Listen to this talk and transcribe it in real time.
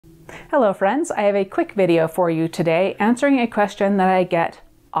Hello friends, I have a quick video for you today answering a question that I get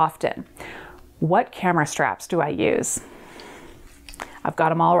often. What camera straps do I use? I've got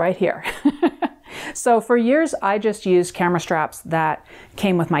them all right here. So for years I just used camera straps that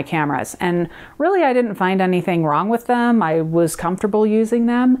came with my cameras, and really I didn't find anything wrong with them. I was comfortable using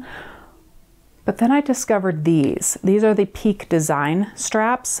them. But then I discovered these. These are the Peak Design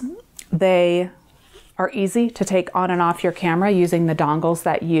straps. They are easy to take on and off your camera using the dongles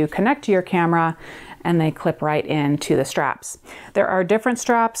that you connect to your camera, and they clip right into the straps. There are different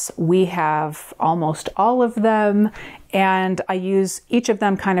straps. We have almost all of them, and I use each of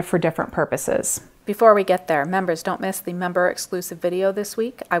them kind of for different purposes. Before we get there, members, don't miss the member exclusive video this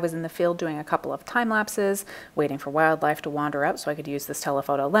week. I was in the field doing a couple of time lapses, waiting for wildlife to wander up so I could use this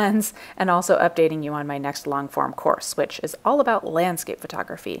telephoto lens, and also updating you on my next long form course, which is all about landscape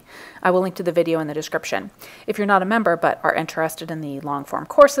photography. I will link to the video in the description. If you're not a member but are interested in the long form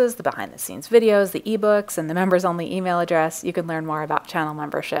courses, the behind the scenes videos, the ebooks, and the members only email address, you can learn more about channel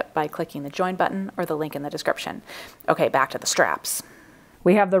membership by clicking the join button or the link in the description. Okay, back to the straps.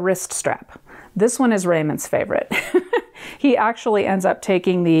 We have the wrist strap. This one is Raymond's favorite. He actually ends up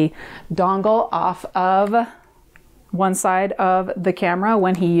taking the dongle off of one side of the camera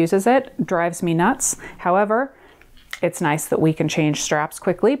when he uses it. Drives me nuts. However, it's nice that we can change straps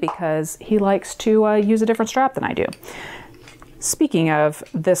quickly because he likes to use a different strap than I do. Speaking of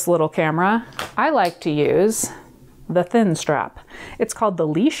this little camera, I like to use the thin strap. It's called the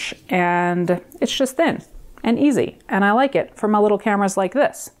Leash, and it's just thin and easy, and I like it for my little cameras like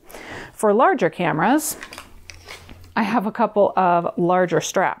this. For larger cameras, I have a couple of larger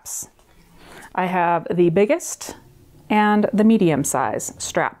straps. I have the biggest and the medium size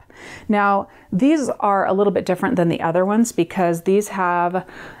strap. Now, these are a little bit different than the other ones because these have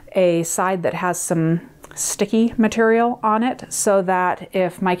a side that has some sticky material on it, so that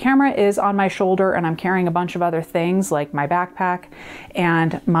if my camera is on my shoulder and I'm carrying a bunch of other things like my backpack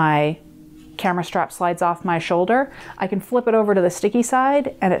and my camera strap slides off my shoulder, I can flip it over to the sticky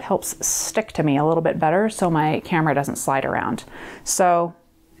side and it helps stick to me a little bit better so my camera doesn't slide around. So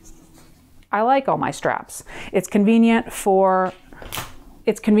I like all my straps. It's convenient for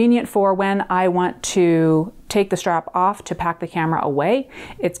when I want to take the strap off to pack the camera away.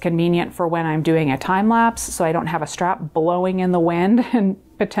 It's convenient for when I'm doing a time lapse so I don't have a strap blowing in the wind and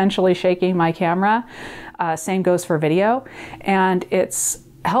potentially shaking my camera. Same goes for video. And it's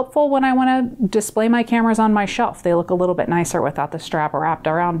helpful when I want to display my cameras on my shelf. They look a little bit nicer without the strap wrapped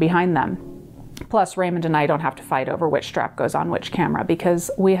around behind them. Plus, Raymond and I don't have to fight over which strap goes on which camera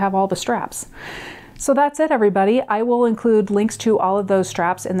because we have all the straps. So that's it, everybody. I will include links to all of those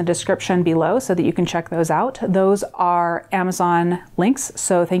straps in the description below so that you can check those out. Those are Amazon links,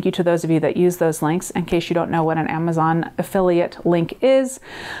 so thank you to those of you that use those links. In case you don't know what an Amazon affiliate link is,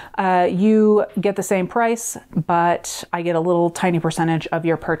 you get the same price, but I get a little tiny percentage of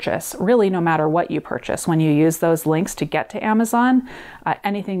your purchase. Really, no matter what you purchase, when you use those links to get to Amazon,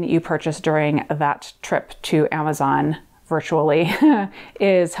 anything that you purchase during that trip to Amazon virtually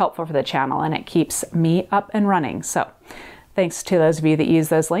is helpful for the channel, and it keeps me up and running. So thanks to those of you that use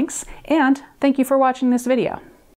those links, and thank you for watching this video.